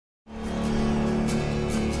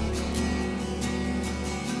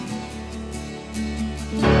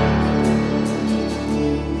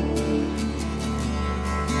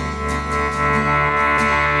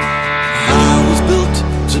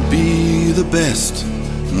best,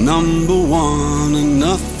 number one and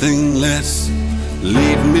nothing less.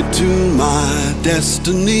 Lead me to my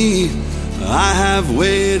destiny. I have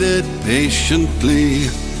waited patiently.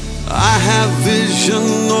 I have vision,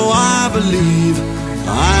 oh I believe.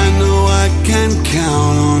 I know I can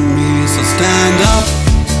count on me. So stand up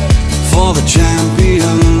for the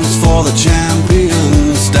champions, for the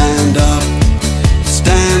champions. Stand up,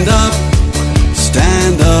 stand up,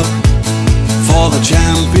 stand up for the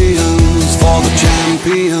champions, for the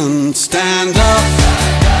champions. Stand up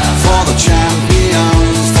for the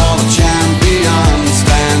champions, for the champions.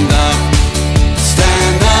 Stand up,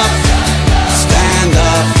 stand up, stand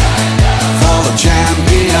up for the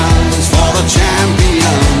champions, for the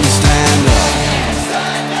champions. Stand up.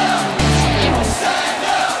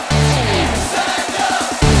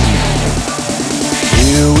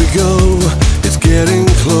 Here we go, it's getting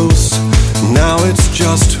close. Now it's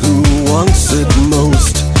just who wants it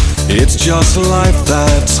most. It's just life,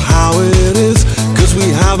 that's how it is. 'Cause we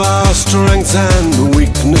have our strengths and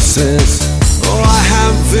weaknesses. Oh, I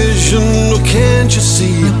have vision, oh can't you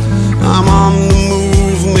see? I'm on the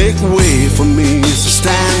move, make way for me. So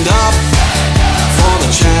stand up for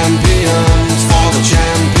the champions, for the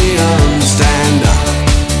champions. Stand up,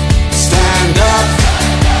 stand up,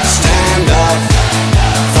 stand up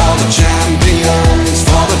for the champions,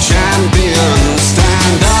 for the champions.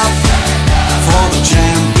 Stand up for the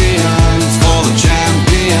champions, for the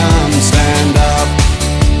champions. Stand up,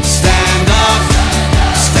 stand up,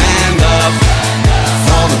 stand up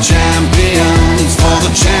for the champions, for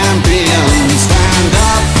the champions. Stand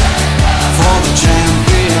up for the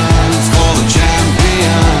champions, for the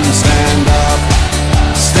champions. Stand up,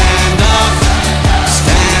 stand up,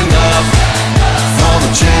 stand up for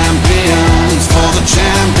the champions, for the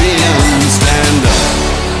champions. Stand up.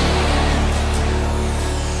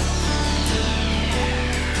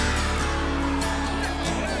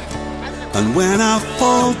 And when I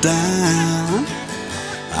fall down,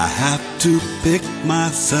 I have to pick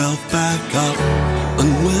myself back up. And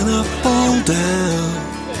when I fall down,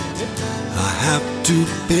 I have to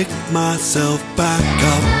pick myself back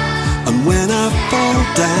up. And when I fall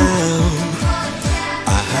down,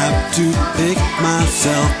 I have to pick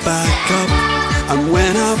myself back up. And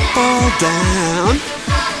when I fall down,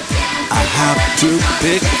 I have to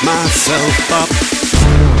pick myself up.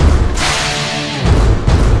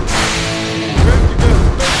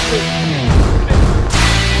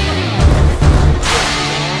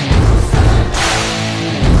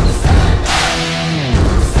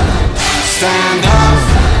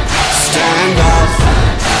 Stand up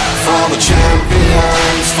for the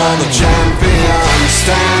champions, for the champions.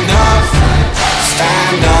 Stand up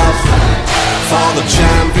for the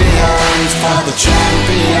champions, for the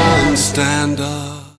champions. Stand up.